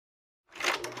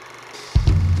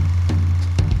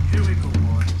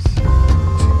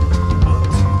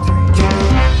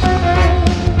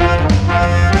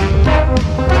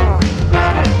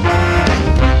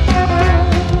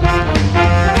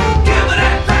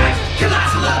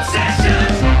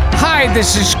Hi,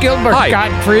 this is Gilbert Hi.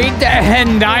 Gottfried,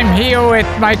 and I'm here with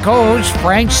my co-host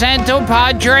Frank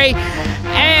Santopadre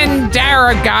and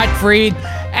Dara Gottfried,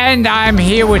 and I'm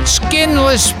here with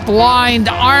skinless, blind,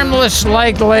 armless,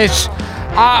 legless,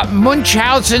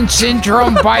 Munchausen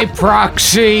syndrome by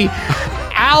proxy,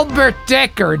 Albert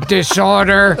Decker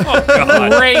disorder,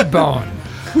 Raybone.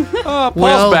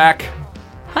 Paul's back.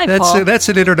 Hi, Paul. That's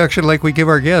an introduction like we give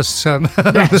our guests on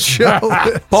the show.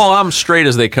 Paul, I'm straight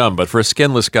as they come, but for a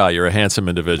skinless guy, you're a handsome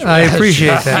individual. I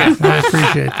appreciate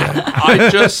that. I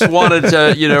just wanted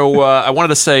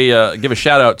to, say, give a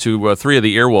shout out to three of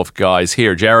the Earwolf guys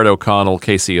here, Jared O'Connell,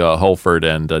 Casey Holford,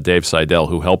 and Dave Seidel,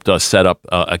 who helped us set up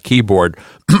a keyboard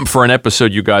for an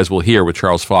episode you guys will hear with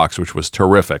Charles Fox, which was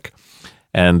terrific.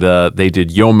 And they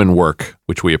did yeoman work,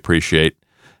 which we appreciate.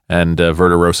 And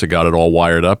Verderosa got it all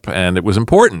wired up, and it was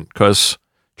important because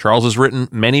Charles has written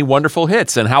many wonderful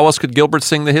hits, and how else could Gilbert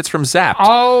sing the hits from Zapped?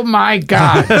 Oh, my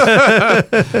God.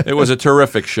 It was a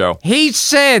terrific show. He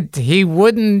said he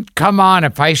wouldn't come on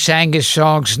if I sang his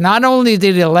songs. Not only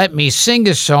did he let me sing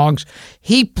his songs,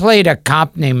 he played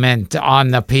accompaniment on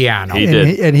the piano. He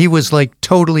did. And he was like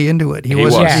totally into it. He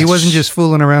wasn't just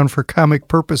fooling around for comic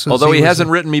purposes. Although he hasn't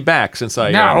written me back since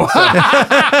I... No.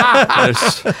 And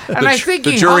I think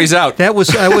the jury's out. I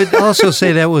would also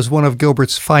say that was one of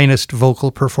Gilbert's finest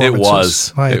vocal performances. It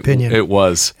was. My opinion. It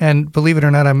was. And believe it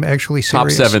or not, I'm actually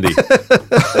serious. Top 70.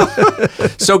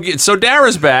 So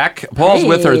Dara's back. Paul's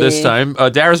with her this time.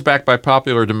 Dara's back by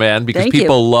popular demand because Thank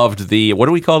people loved the, what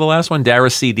do we call the last one?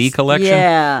 Dara CD collection?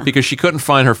 Yeah. Because she couldn't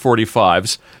find her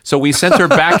 45s. So we sent her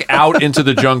back out into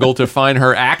the jungle to find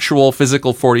her actual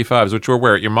physical 45s, which were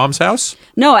where? At your mom's house?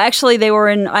 No, actually, they were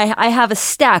in. I have a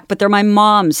stack, but they're my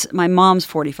mom's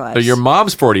 45s. So your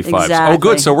mom's 45s. Exactly. Oh,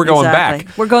 good. So we're going back.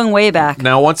 We're going way back.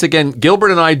 Now, once again,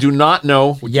 Gilbert and I do not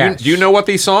know. Yes. Do you know what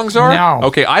these songs are? No.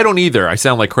 Okay, I don't either. I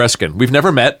sound like Kreskin. We've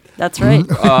never met. That's right.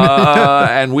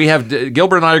 And we have,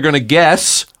 Gilbert and I are going to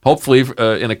guess, hopefully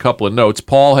in a couple of notes.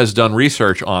 Paul has done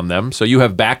research on them, so you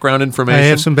have background information. I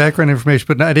have some background information,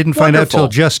 but I didn't find out till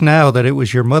just now that it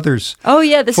was your mother's. Oh,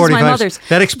 yeah, this 45s. is my mother's.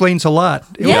 That explains a lot.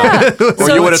 Yeah. Or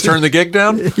you would have turned the gig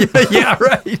down? Yeah,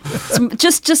 right.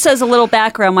 Just as a little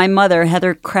background, my mother,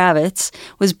 Heather Kravitz,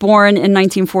 was born in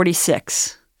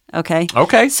 1946. Okay.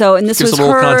 So, and this Gives was a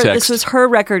little her. context. This was her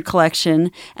record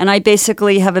collection, and I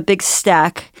basically have a big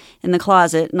stack in the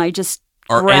closet, and I just.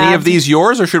 Are any of these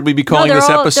yours, or should we be calling No, this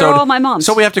they're all- episode? they're all my mom's.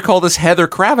 So we have to call this Heather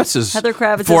Kravitz's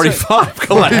 45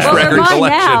 collection. Well, they're record mine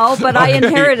collection. now, but I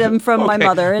inherited them from my Okay.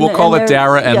 mother. We'll call it they're-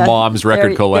 Dara and Mom's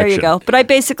record collection. There you go. But I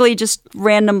basically just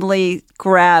randomly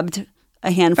grabbed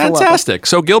a handful of them. Fantastic.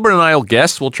 So Gilbert and I will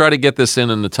guess. We'll try to get this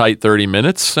in the tight 30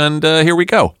 minutes, and here we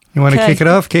go. You want to Okay. kick it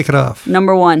off? Kick it off.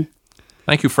 Number one.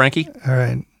 Thank you, Frankie. All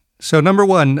right. So number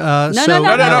one. No. You don't tell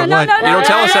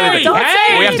us anything. Don't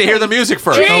say We have to hear the music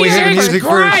first. Jesus we hear the music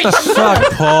Christ. first.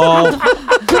 Fuck, Paul.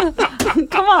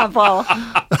 Come on, Paul.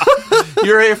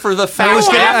 You're here for the facts.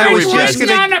 I was just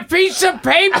Written gonna- on a piece of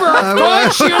paper, of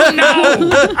course you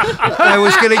know. I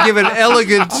was going to give an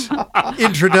elegant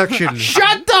introduction.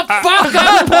 Shut the fuck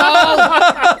up,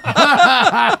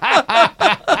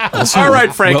 Paul. All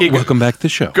right, Frankie. Welcome back to the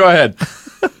show. Go ahead.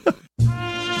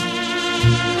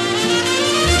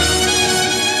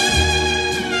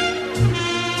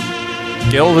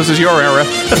 Gil, this is your era.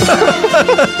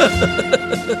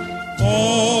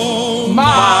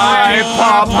 My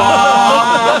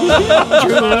papa,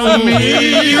 to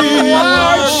me you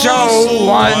are so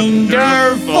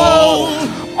wonderful.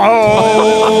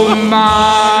 Oh,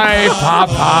 my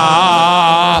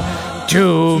papa,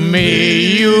 to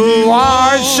me you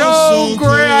are so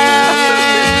great.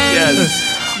 Yes.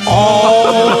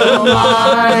 Oh,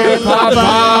 my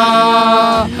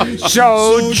papa,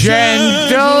 so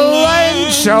gentle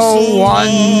and so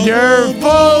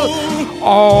wonderful.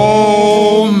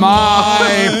 Oh,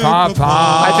 my papa.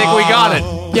 I think we got it.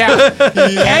 Yeah.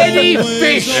 Eddie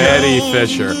Fisher. Eddie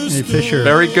Fisher. Eddie Fisher.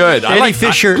 Very good. Eddie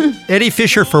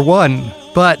Fisher for one,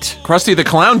 but Krusty the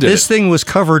Clown did this it. thing was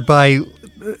covered by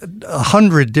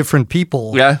 100 different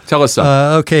people. Yeah, tell us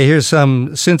something. Okay, here's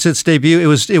some. Since its debut, it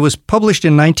was published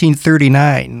in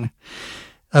 1939,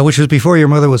 which was before your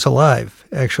mother was alive,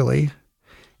 actually.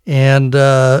 And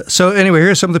so anyway,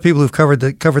 here's some of the people who've covered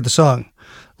the song: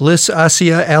 Liz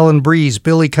Assia, Alan Breeze,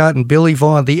 Billy Cotton, Billy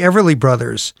Vaughn, the Everly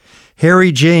Brothers,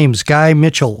 Harry James, Guy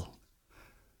Mitchell,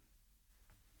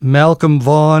 Malcolm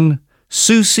Vaughn,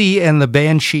 Susie and the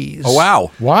Banshees. Oh,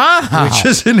 wow. Wow. Which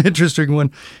is an interesting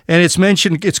one. And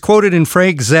it's quoted in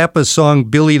Frank Zappa's song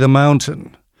Billy the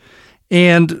Mountain.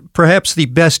 And perhaps the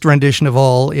best rendition of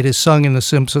all, it is sung in The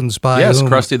Simpsons by Yes, whom?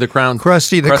 Krusty the Clown.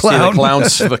 Krusty the Clown.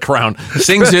 The Clown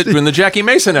sings it in the Jackie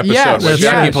Mason episode. Yes, where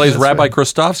Jackie yes, plays that's Rabbi right.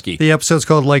 Krustovsky. The episode's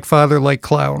called Like Father, Like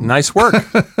Clown. Nice work,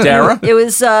 Dara. It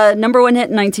was number one hit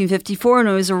in 1954, and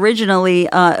it was originally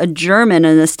a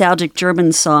nostalgic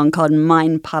German song called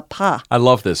Mein Papa. I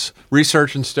love this.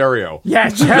 Research in stereo.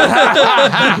 Yes.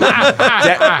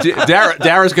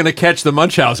 Dara's going to catch the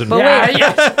Munchausen. But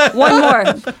wait, one more.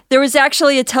 There was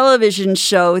actually a television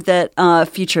show that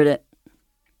featured it.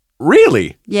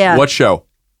 Really? Yeah. What show?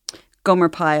 Gomer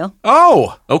Pyle.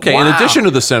 Oh, okay. In Wow. addition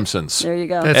to The Simpsons. There you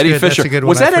go. That's Eddie good. That's Fisher. a good one.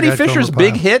 Was I that Eddie forgot Fisher's Gomer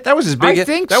big Pyle. hit? That was his big I hit.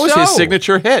 think That was his so.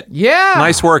 signature hit. Yeah.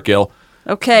 Nice work, Gil.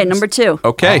 Okay, number two.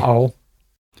 Okay. Oh.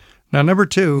 Now, number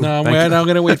two. No, I'm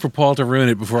going to wait for Paul to ruin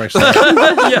it before I start.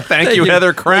 Thank you,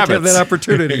 Heather Like to have that Kravitz.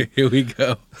 opportunity. Here we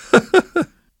go.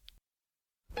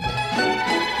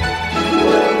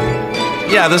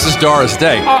 Yeah, this is Doris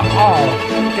Day.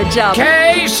 Good job.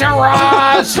 Que sera, When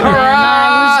I sera.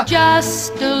 was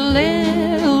just a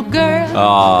little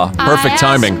girl. Perfect I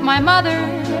timing. asked my mother,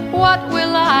 what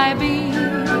will I be?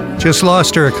 Just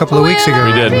lost her a couple of weeks Will ago.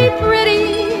 We did. I be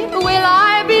pretty? Will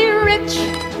I be rich?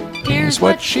 Here's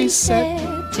what she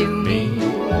said to me.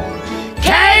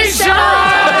 Que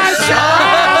sera,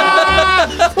 sera.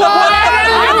 Whatever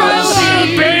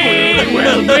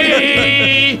will be.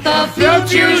 The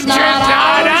future's not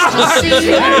ours to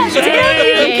see. God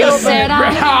damn you, Gilbert. Said I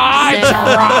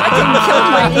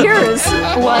Killed my ears.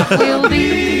 what will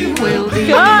be, will be.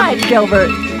 God, Gilbert.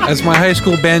 As my high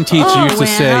school band teacher used to When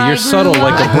say, I you're subtle grew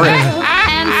like a up brick.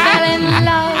 and fell in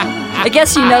love. I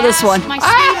guess you know this one. My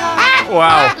sweetheart,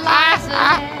 Wow. what lies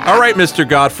ahead. All right, Mr.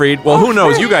 Gottfried. Well, who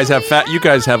knows? You guys have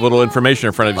little information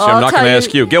in front of you, so Well, I'm not I'll going to tell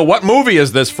ask you. Gil, what movie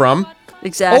is this from?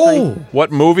 Exactly.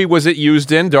 What movie was it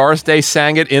used in? Doris Day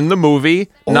sang it in the movie.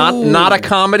 Not a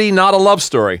comedy, not a love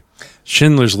story.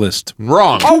 Schindler's List.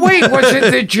 Wrong. Oh, wait, was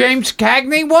it the James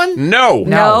Cagney one? No.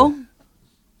 No.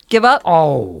 Give up.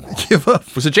 Oh, Give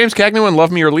up. Was it James Cagney in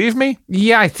Love Me or Leave Me?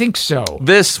 yeah, I think so.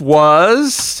 This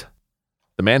was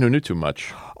The Man Who Knew Too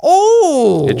Much.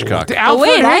 Oh, Hitchcock. the Oh,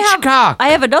 Alfred wait, Hitchcock. I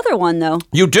have another one, though.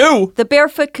 You do? The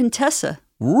Barefoot Contessa.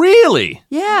 Really?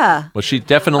 Yeah. Well, she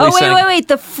definitely Oh, sang. wait.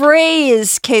 The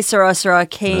phrase "Que sera, sera"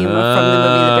 came from the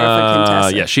movie The Barefoot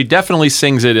Contessa. Yeah, she definitely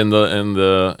sings it in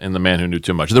the Man Who Knew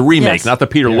Too Much. The remake, Yes. not the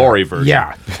Peter Lorre version.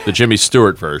 Yeah. The Jimmy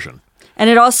Stewart version. And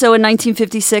it also, in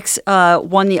 1956,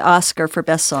 won the Oscar for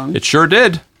Best Song. It sure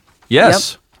did.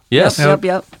 Yes. Yes.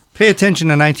 Yep. Pay attention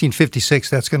to 1956.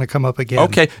 That's going to come up again.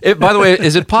 Okay. By the way,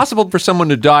 is it possible for someone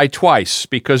to die twice?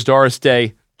 Because Doris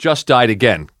Day just died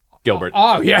again, Gilbert.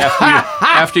 Oh, yeah.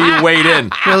 After you weighed in.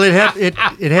 Well, it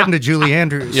happened to Julie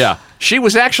Andrews. Yeah. She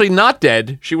was actually not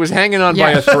dead. She was hanging on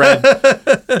by Yeah. a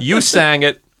thread. You sang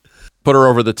it, put her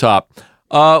over the top.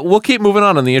 We'll keep moving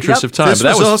on in the interest of time. This but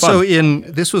that was also fun.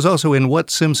 this was also in what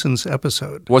Simpsons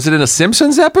episode? Was it in a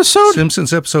Simpsons episode?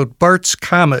 Simpsons episode Bart's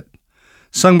Comet,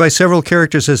 sung by several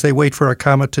characters as they wait for a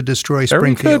comet to destroy Very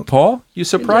Springfield. good, Paul. You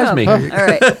surprised me. All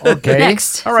right. Okay.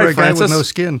 Next. All For right, a guy Francis. with no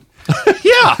skin.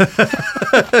 Yeah.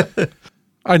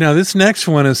 I know this next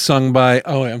one is sung by.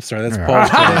 Oh, I'm sorry, that's Paul's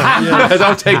turn.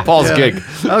 Don't take Paul's gig.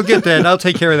 I'll get that. I'll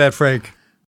take care of that, Frank.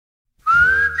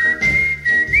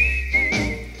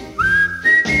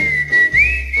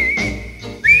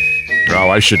 Oh,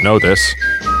 I should know this.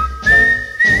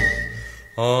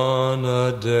 On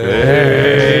a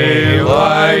day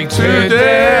Like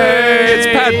Today, it's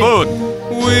Pat Boone.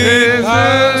 we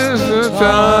passed the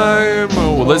time.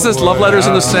 Oh, well, is this Love Letters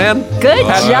in the Sand? Good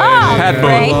job, Pat Boone.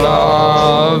 Frank.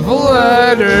 Love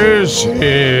letters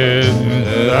in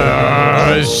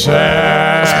the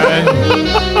sand.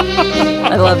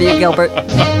 I love you, Gilbert.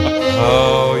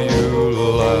 how you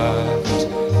laughed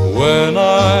when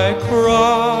I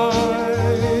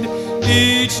cried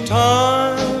each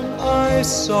time I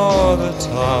saw the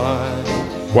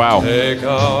tide Wow. take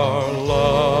our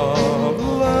love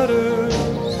letters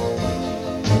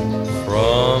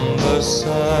from the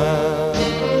sand.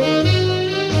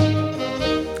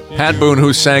 Pat Boone,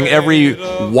 who sang every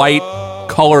white,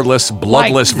 colorless,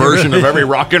 bloodless version of every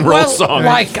rock and roll Well, song.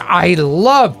 like I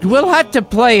loved. We'll have to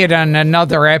play it on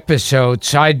another episode,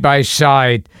 side by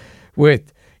side,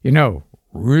 with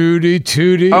Rudy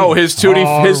Tooty. Oh, his Tutti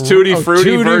Frutti Tutti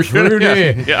version.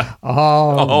 Frutti. Yeah.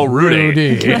 Oh,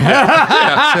 Rudy. So, all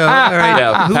right.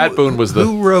 Yeah, Pat Boone was the.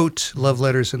 Who wrote Love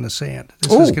Letters in the Sand?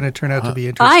 This is going to turn out to be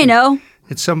interesting. I know.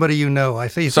 It's somebody you know. I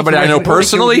think Somebody I know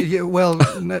personally? Yeah, well,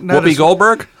 not Whoopi as-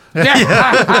 Goldberg? And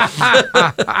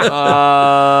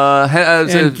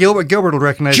Gilbert will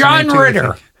recognize the John name, too, I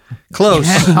Ritter. think. Close.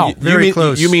 Yeah. you Very mean,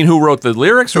 close. You mean who wrote the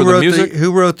lyrics or who the wrote music?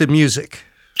 who wrote the music?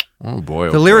 Oh, boy.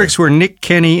 The lyrics were Nick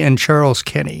Kenny and Charles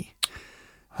Kenny.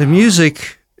 The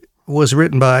music was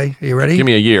written by, are you ready? Give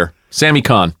me a year. Sammy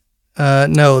Kahn.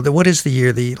 No, what is the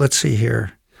year? Let's see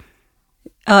here.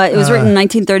 It was written in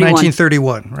 1931.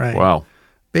 1931, right. Wow.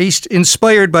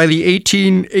 Inspired by the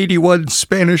 1881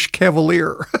 Spanish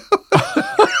Cavalier.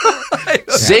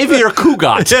 Xavier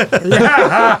Cugat.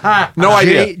 No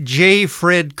idea. J.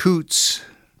 Fred Coots.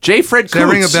 J. Fred Coots. Does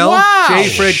that ring a bell? Wow. J.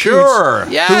 Fred Sure.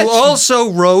 Coots. Who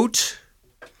also wrote...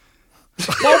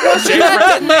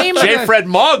 J. Fred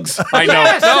Muggs. I know.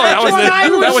 Yes, No, that's what I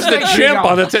that was was the thinking chimp of.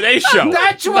 on the Today Show.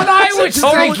 That's what I was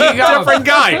thinking of. Different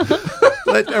guy.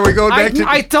 Are we going back to...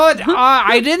 I thought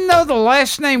I didn't know the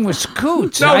last name was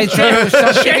Coots. I thought it was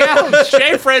something else.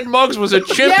 J. Fred Muggs was a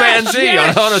chimpanzee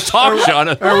Yes. on a talk show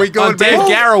Are we going on Dave back?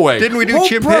 Garroway. Didn't we do Who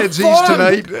chimpanzees performed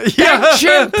tonight? That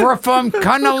chimp from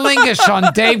Cunnilingus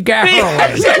on Dave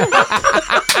Garroway.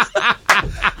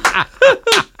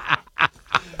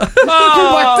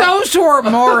 But those were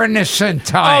more innocent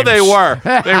times. Oh, they were.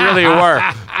 They really were.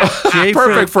 J.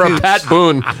 Perfect Fred for a Coots. Pat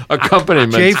Boone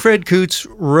accompaniment. J. Fred Coots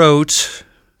wrote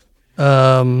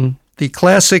the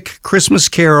classic Christmas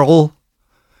carol,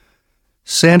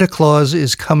 Santa Claus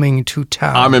is Coming to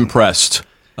Town. I'm impressed.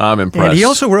 And he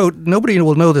also wrote, nobody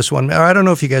will know this one. I don't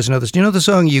know if you guys know this. Do you know the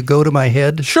song You Go to My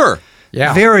Head? Sure.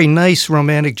 Yeah. Very nice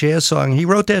romantic jazz song. He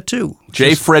wrote that too.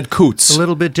 J. Fred Coots. A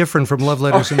little bit different from Love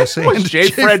Letters in the Sand. J.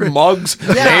 Fred Muggs,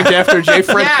 named after J.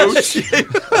 Fred Coots.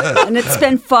 And it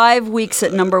spent 5 weeks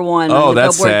at number 1 Oh, on the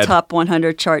that's Billboard sad. Top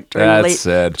 100 chart during That's late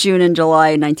sad. June and July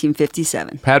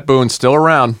 1957. Pat Boone's still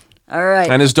around. All right.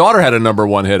 And his daughter had a number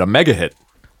 1 hit, a mega hit.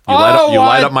 You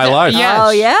light up my life. Yes. Oh,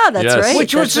 yeah, that's Yes. right.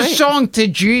 Which was that's a right. song to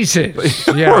Jesus.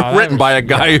 Were written by a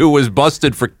guy who was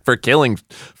busted for killing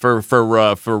for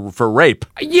rape.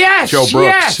 Yes. Joe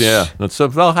Brooks. Yes. Yeah. That's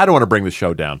well, I don't want to bring the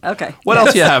show down. Okay. What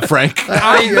else you have, Frank?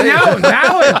 I know.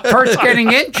 Now it's first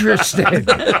getting interested.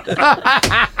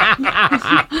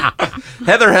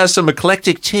 Heather has some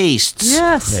eclectic tastes.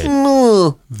 Yes.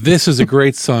 This is a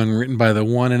great song written by the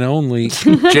one and only.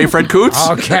 J. Fred Coots.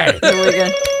 Okay. Here we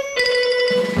go.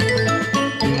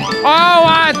 Oh,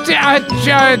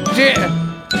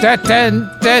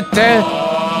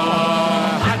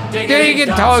 dig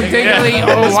and dog diggly.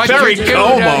 Oh, what Barry you do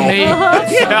Como. to me?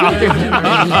 What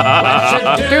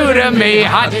you do to me?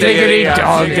 Hot diggity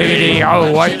dog diggity.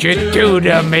 Oh, what you do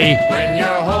to me? When you're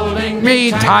holding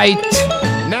Me tight.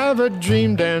 Never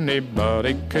dreamed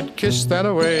anybody could kiss that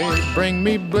away. Bring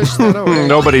me bliss that away.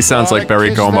 Nobody sounds like Barry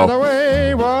Kiss Como. that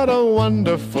away. What a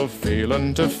wonderful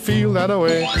feeling to feel that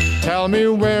away. Tell me,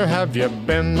 where have you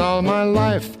been all my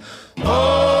life?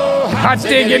 Oh, Hot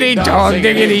diggity dog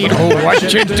diggity. Oh, what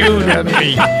you do to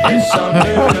me? It's so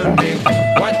new to me.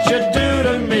 What you do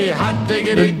to me, hot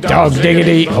diggity Dog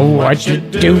diggity. Oh, what you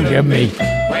do to me?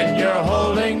 When you're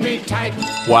holding me tight.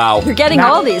 Wow. You're getting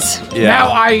Now- all these. Yeah.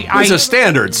 Now These are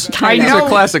standards. I These know are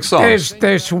classic songs.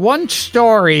 There's one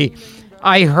story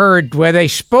I heard where they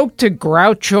spoke to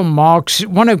Groucho Marx,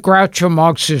 one of Groucho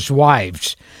Marx's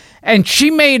wives, and she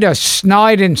made a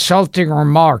snide, insulting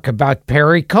remark about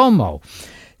Perry Como.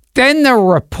 Then the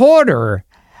reporter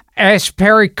asked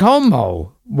Perry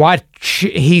Como what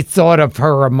he thought of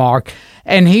her remark,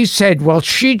 and he said, well,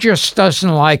 she just doesn't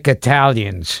like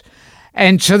Italians.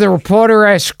 And so the reporter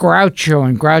asked Groucho,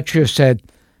 and Groucho said,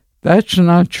 that's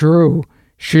not true.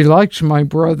 She likes my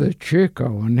brother Chico,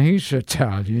 and he's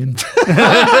Italian.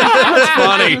 That's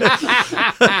funny.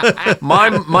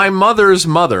 My mother's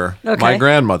mother, my Okay.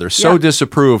 grandmother, so Yeah.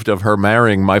 disapproved of her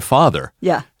marrying my father.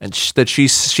 Yeah. And that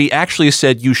she actually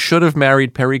said, you should have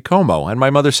married Perry Como. And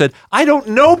my mother said, I don't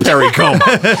know Perry Como.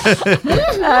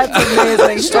 That's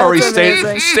amazing. Story That's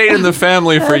amazing. stayed in the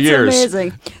family for That's years.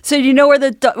 amazing. So do you know where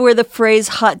the phrase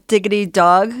 "hot diggity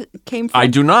dog" came from? I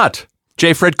do not.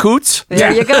 J. Fred Coots?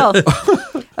 There you go.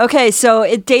 Okay, so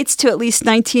it dates to at least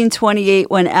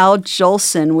 1928 when Al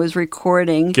Jolson was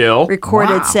recorded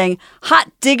saying,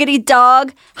 hot diggity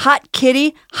dog, hot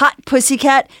kitty, hot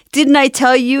pussycat, didn't I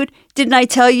tell you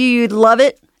you'd love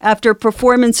it? After a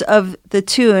performance of the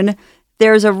tune,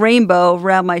 There's a Rainbow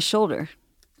Around My Shoulder.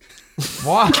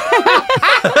 What?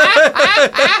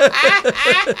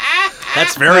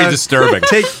 That's very disturbing.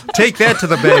 Take that to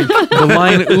the bank. The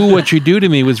line "Ooh, what you do to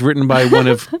me" was written by one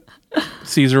of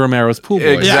Caesar Romero's pool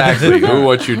boys. Exactly. Ooh,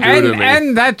 what you do to me.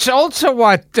 And that's also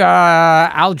what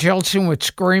Al Jolson would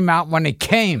scream out when he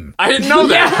came. I didn't know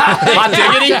that. Hot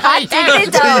diggity? Hot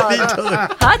diggity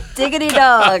dog. Hot diggity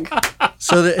dog.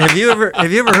 So have you ever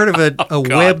heard of a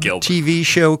web Gilbert. TV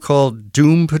show called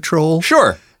Doom Patrol?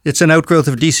 Sure. It's an outgrowth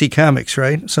of DC Comics,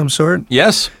 right? Some sort.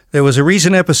 Yes. There was a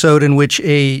recent episode in which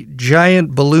a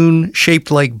giant balloon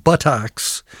shaped like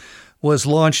buttocks was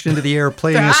launched into the air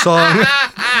playing a song.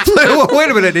 Wait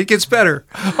a minute, it gets better.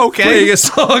 Okay. Playing a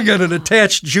song on an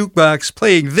attached jukebox,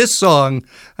 playing this song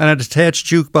on an attached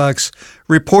jukebox,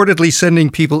 reportedly sending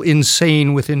people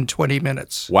insane within 20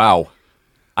 minutes. Wow.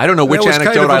 I don't know which That was kind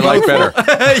anecdote of I like better.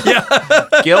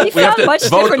 Gil, He we have found much to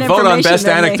vote different on best information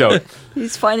than me. anecdote.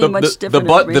 He's finding much different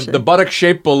information. The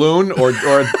buttock-shaped balloon or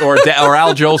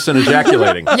Al Jolson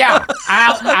ejaculating. Yeah,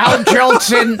 Al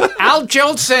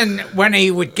Jolson, when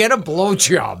he would get a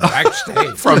blowjob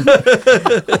backstage,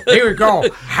 he would go,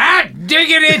 hot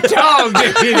diggity dog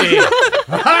diggity.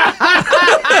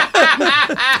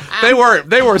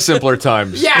 They were simpler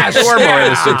times. Yes, They were more yeah.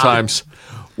 innocent times.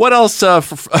 What else?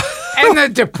 And the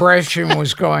depression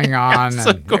was going on.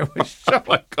 And it was Oh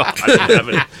my God,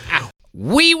 heaven.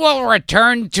 We will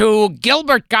return to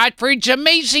Gilbert Gottfried's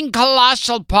amazing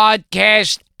colossal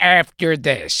podcast after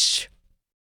this.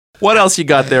 What else you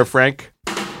got there, Frank?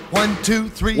 1, 2,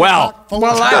 3. Well,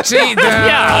 Let's see.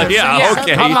 Yeah,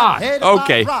 okay. Come on.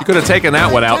 Okay, you could have taken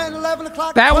that one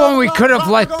out. That one we could have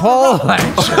let Paul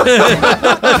answer.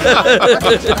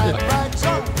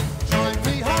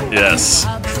 Yes.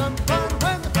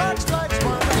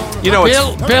 You know,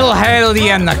 it's, Bill Haley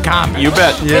and the Comets. you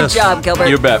bet. Yes, Good job, Gilbert.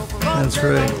 You bet. that's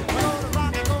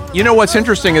right. You know what's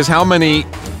interesting is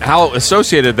how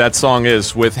associated that song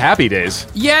is with Happy Days.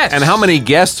 Yes. And how many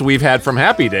guests we've had from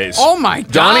Happy Days. Oh, my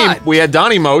God. We had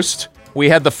Donnie Most. We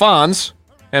had the Fonz,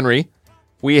 Henry.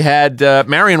 We had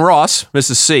Marion Ross,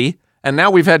 Mrs. C. And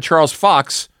now we've had Charles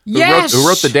Fox, who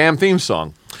wrote the damn theme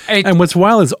song. And what's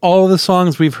wild is all the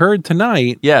songs we've heard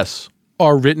tonight Yes.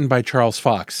 are written by Charles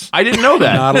Fox. I didn't know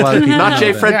that. Not a lot of people Not know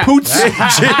J. that. Fred Yeah. Poots.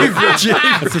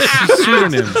 It's a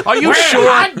pseudonym. Are you sure?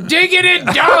 Hot diggity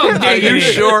dog Are diggity. you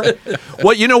sure?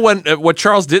 Well, you know what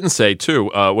Charles didn't say too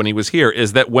when he was here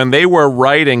is that when they were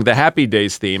writing the Happy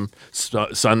Days theme,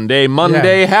 Sunday,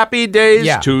 Monday, Yeah. Happy Days,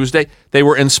 Yeah. Tuesday, they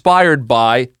were inspired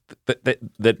by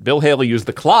that Bill Haley used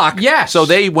the clock. Yes. So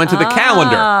they went to the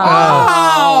calendar.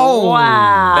 Oh,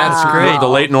 Wow. That's great. The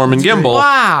late Norman Gimbel,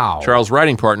 Wow. Charles'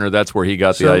 writing partner. That's where he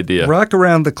got the So, idea. Rock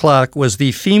Around the Clock was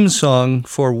the theme song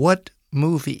for what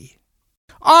movie?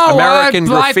 Oh, American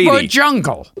Blackboard Graffiti.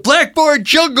 Jungle. Blackboard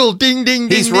Jungle, ding, ding,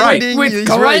 ding, He's ding, right. ding. With He's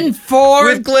Glenn right. Ford,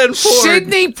 With Glenn Ford.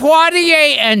 Sidney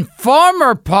Poitier, and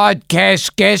former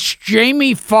podcast guest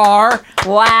Jamie Farr.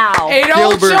 Wow. It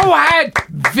Gilbert. also had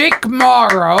Vic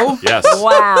Morrow. Yes.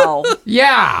 Wow.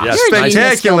 Yeah. Yes. You're a Nice, genius,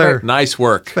 Spectacular. Gilbert. nice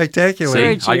work. Spectacular. See,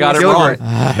 You're a I got it Gilbert.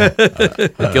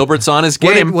 wrong. Gilbert's on his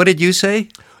game. What did you say?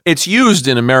 It's used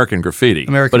in American Graffiti,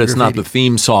 American but it's not Graffiti. the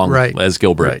theme song, Right. as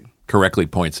Gilbert Right. correctly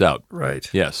points out. Right.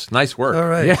 Yes, nice work. All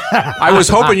right. I was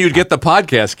hoping you'd get the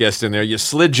podcast guest in there. You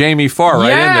slid Jamie Farr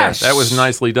right in there. Yes. That was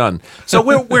nicely done. So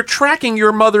we're tracking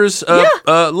your mother's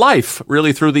life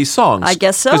really through these songs. I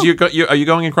guess so. Because are you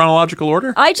going in chronological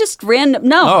order? I just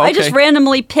I just okay.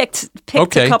 randomly picked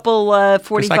Okay. a couple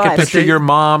 'Cause I can 45s. picture your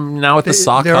mom now at the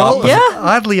sock They're hop. all,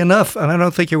 oddly enough, and I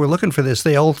don't think you were looking for this,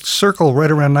 they all circle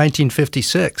right around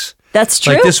 1956. That's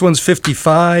true. Like this one's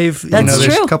 55. That's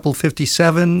there's true. a couple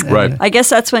 57. and- Right. I guess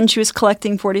that's when she was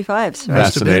collecting 45s. Right?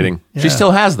 Must have been. Fascinating. Yeah. She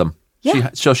still has them. Yeah.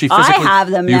 So she I physically have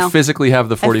them you now. physically have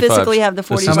the 45s. I physically have the This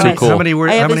 45s. is too cool. How many I have, are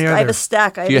I have there? a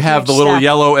stack. I Do you have a the little stack.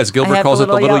 yellow, as Gilbert I have calls it,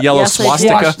 the little yellow yes, I do.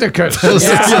 swastika? Swastikas. Yes,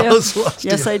 I Yellow do. swastika.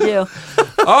 Yes, I do.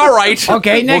 All right.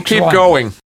 Okay, We'll next keep one.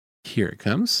 going. Here it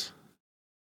comes.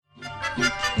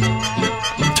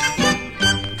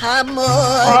 How much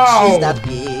Oh. is that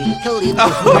pickle in the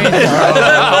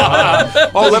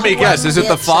Oh, let me guess. Is it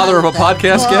the father of a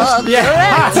podcast guest?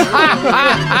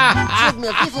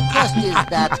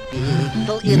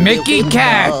 Mickey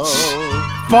Katz,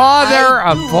 father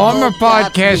of former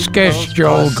podcast guest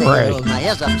Joel Gray.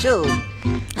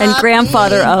 And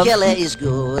grandfather of-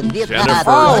 Jennifer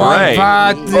Oh, Gray.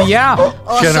 yeah.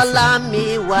 Oh, Jennifer.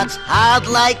 salami was hard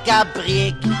like a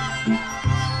brick.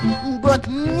 But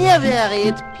never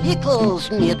eat pickles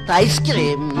with ice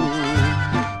cream.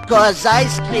 'Cause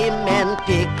ice cream and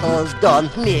pickles don't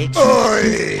mix.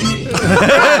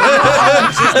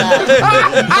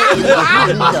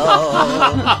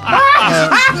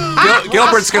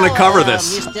 Gilbert's going to cover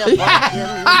this.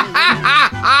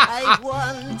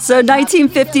 So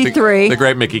 1953. The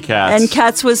great Mickey Katz. And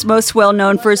Katz was most well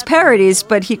known for his parodies,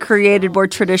 but he created more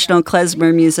traditional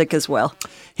klezmer music as well.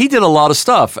 He did a lot of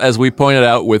stuff, as we pointed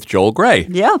out with Joel Gray.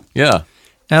 Yeah. Yeah.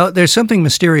 Now, there's something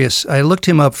mysterious. I looked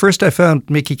him up. First, I found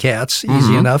Mickey Katz,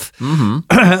 easy enough.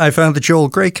 I found the Joel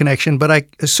Gray connection, but I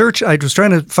was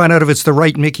trying to find out if it's the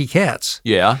right Mickey Katz.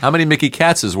 Yeah. How many Mickey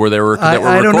Katzes were there that were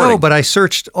I don't know, recording? but I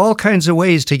searched all kinds of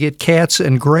ways to get Katz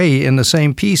and Gray in the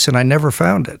same piece, and I never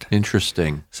found it.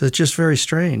 Interesting. So it's just very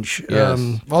strange. Yes.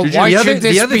 Well, why should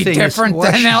this be different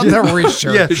than other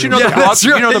research? Yeah. Did you know,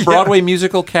 the Broadway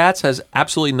musical Cats has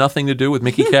absolutely nothing to do with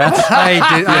Mickey Katz? I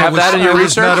have that in your was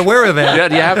research? not aware of that. Yeah,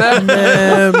 do you have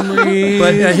that?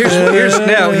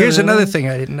 But here's another thing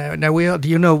I didn't know. Now, do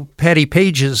you know Patti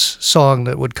Page's song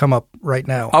that would come up right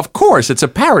now? Of course, it's a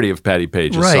parody of Patti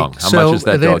Page's song. How much is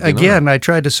that dog? Again, I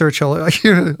tried to search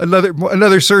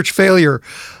another search failure.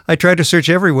 I tried to search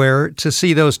everywhere to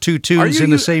see those two tunes in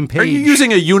the same page. Are you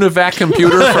using a Univac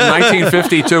computer from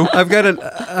 1952? I've got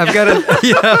a.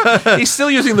 Yeah. He's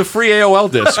still using the free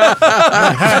AOL disc.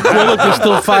 Well, look, there's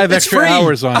still 5 extra free.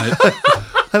 hours on it.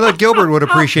 I thought Gilbert would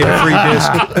appreciate a free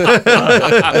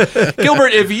disc.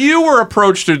 Gilbert, if you were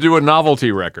approached to do a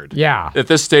novelty record, Yeah. at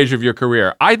this stage of your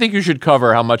career, I think you should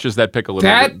cover How Much Is That Pickle in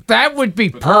Liver? That would be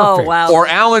perfect. Oh, wow. Or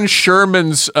Alan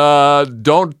Sherman's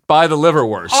Don't Buy the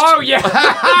Liverwurst. Oh, yeah.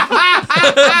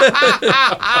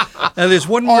 And there's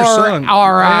one more song.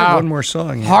 Or, I have one more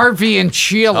song. Yeah. Harvey and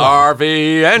Sheila.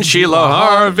 Harvey and Sheila,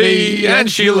 Harvey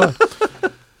and Sheila.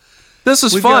 This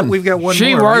is fun. We've got one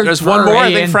She more. worked There's one more.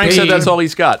 I think Frank said that's all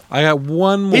he's got. I got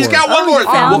one more. He's got one more.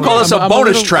 We'll call this a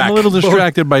bonus track. I'm a little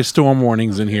distracted by storm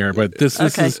warnings in here, but this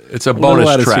is It's a little bonus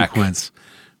out of track. Sequence.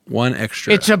 One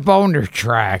extra. It's a boner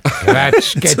track. That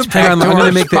gets back Hang on, to I'm going our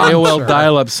to make the AOL sponsor.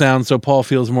 dial-up sound so Paul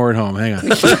feels more at home. Hang on.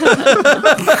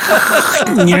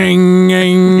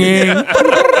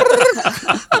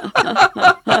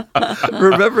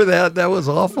 Remember that? That was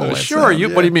awful. that Sure. sound, You.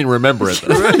 yeah. What do you mean? Remember it?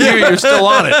 You're still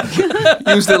on it.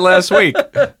 Used it last week.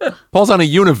 Paul's on a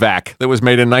Univac that was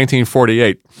made in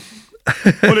 1948.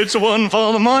 Well, it's one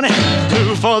for the money,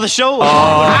 two for the show.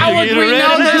 How would we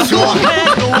know this one?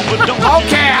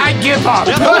 Okay, I give up.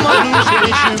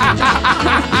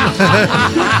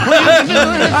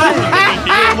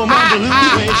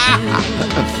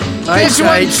 This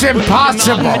one's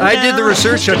impossible. I did the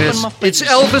research on this. It's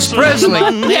Elvis Presley.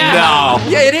 Yeah. No,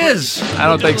 Yeah, it is. I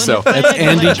don't think so. That's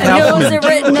Andy And who was Kaufman. it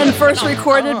written and first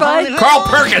recorded by? Carl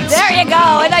Perkins. There you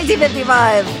go, in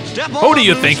 1955. Who do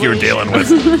you think you're dealing with?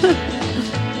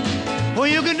 Well,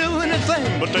 you can do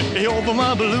anything but take me over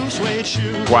my blue suede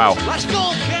shoes. Wow. Let's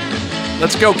go, cat.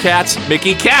 Let's go, Cats.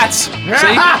 Mickey Katz.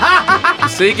 See?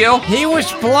 See, Gil? He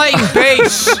was playing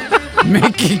bass,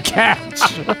 Mickey Katz.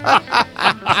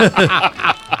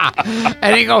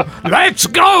 And he go, let's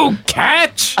go,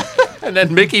 Katz. And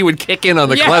then Mickey would kick in on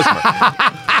the Yeah.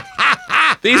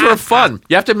 klezmer. These were fun.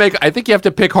 I think you have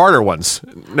to pick harder ones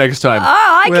next time. Oh,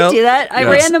 I Well, could do that. I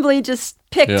yes. randomly just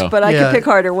picked, Yeah. but I could pick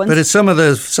harder ones. But it's some of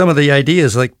the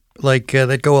ideas like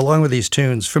that go along with these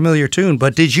tunes. Familiar tune.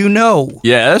 But did you know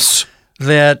Yes.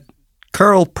 that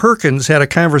Carl Perkins had a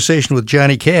conversation with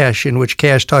Johnny Cash in which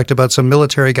Cash talked about some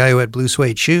military guy who had blue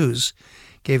suede shoes?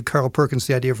 Gave Carl Perkins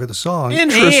the idea for the song.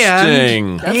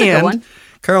 Interesting. That's a good one.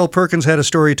 Carl Perkins had a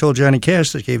story he told Johnny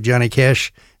Cash that gave Johnny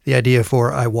Cash the idea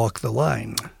for I Walk the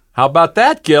Line. How about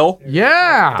that, Gil?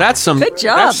 Yeah. That's some Good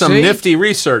job. That's some See? nifty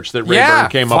research that Rayburn Yeah,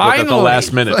 came up with at the finally.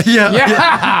 last minute.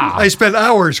 Yeah. I spent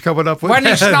hours coming up with When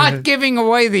that. he's not giving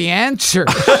away the answer.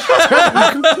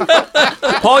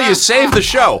 Paul, you saved the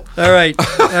show. All right.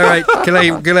 Can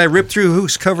I rip through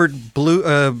who's covered blue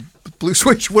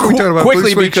suede? What are we talking about? Quickly,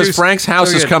 Blue suede because shoes? Frank's house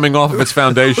is Okay. coming off of its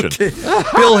foundation.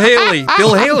 Bill Haley,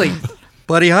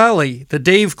 Buddy Holly, the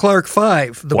Dave Clark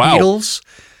Five, the Wow. Beatles,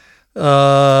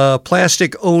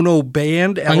 Plastic Ono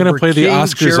Band. I'm going to play the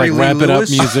Oscars like Wrap It Up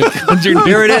music.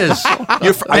 There it is.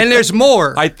 And there's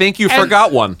more. I think you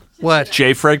forgot one. What?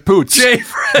 J. Fred Poots.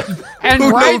 And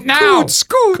right now, Coots.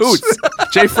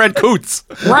 J. Fred Coots.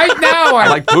 right now, I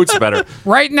like Poots better.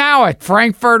 right now at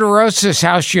Frank Verderosa's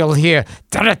house, you'll hear.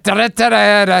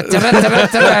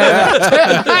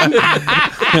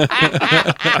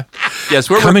 Yes,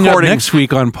 we're Coming up recording. next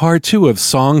week on part 2 of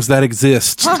Songs That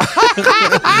Exist.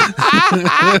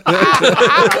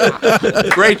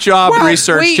 Great job,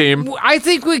 research team. I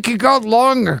think we could go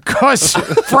longer because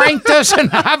Frank doesn't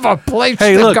have a place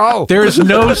Hey, to look, go. there is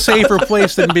no safer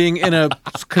place than being in a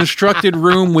constructed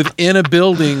room within a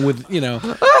building with,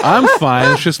 I'm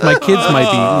fine. It's just my kids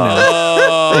might be,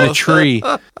 in a tree.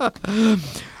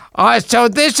 So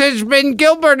this has been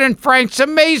Gilbert and Frank's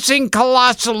amazing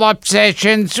colossal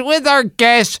obsessions with our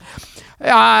guests.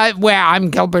 I'm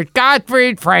Gilbert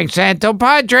Gottfried, Frank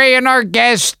Santopadre, and our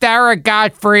guest, Dara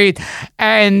Gottfried.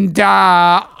 And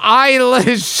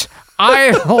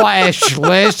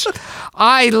eyelashless,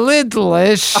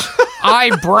 eyelidless,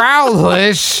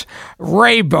 eyebrowless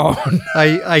Raybone.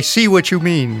 I see what you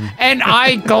mean. And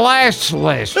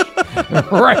eyeglassless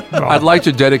Raybone. I'd like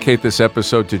to dedicate this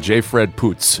episode to J. Fred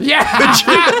Poots. Yeah.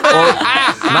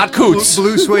 Not Coots.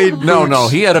 Blue suede boots. No,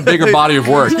 he had a bigger body of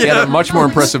work. He had a much more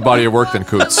impressive body of work than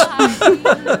Coots.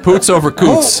 Poots over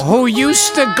Coots. Who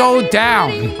used to go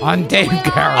down on Dave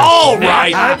Garrett. All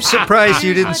right. I'm surprised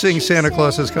you didn't sing Santa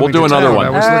Claus is Coming We'll do to another Town. one. I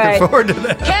was looking forward to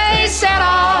that. Que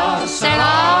sera,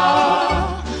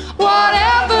 sera.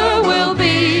 Whatever will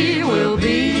be, will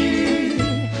be.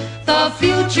 The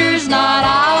future's not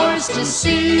ours to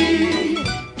see.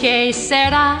 Que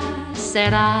sera,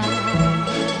 sera.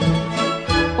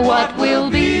 What will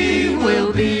be,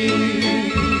 will be.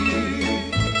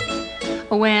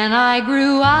 When I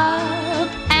grew up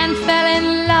and fell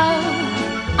in love,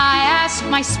 I asked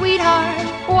my sweetheart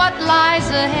what lies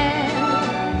ahead.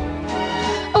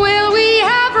 Will we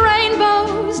have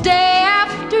rainbows day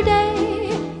after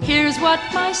day? Here's what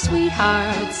my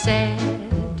sweetheart said.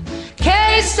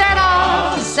 Que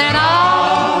sera,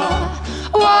 sera.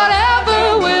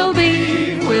 Whatever will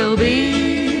be, will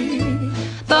be.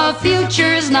 The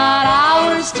future's not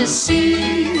ours to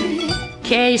see.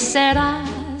 Que sera,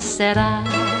 sera.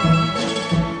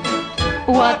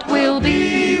 What will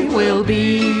be, will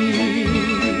be.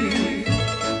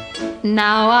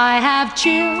 Now I have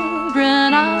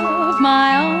children of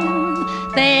my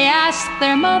own. They ask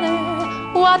their mother,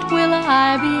 what will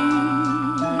I be?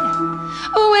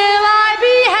 Will I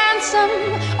be handsome?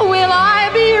 Will I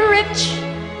be rich?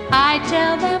 I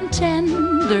tell them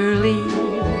tenderly.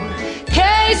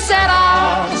 Que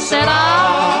sera, sera.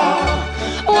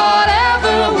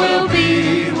 Whatever will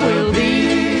be, will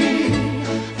be.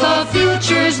 The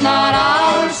future's not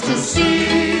ours to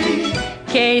see.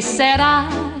 Que sera,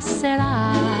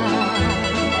 sera.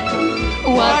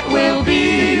 What will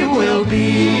be, will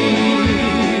be.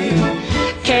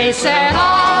 Que sera.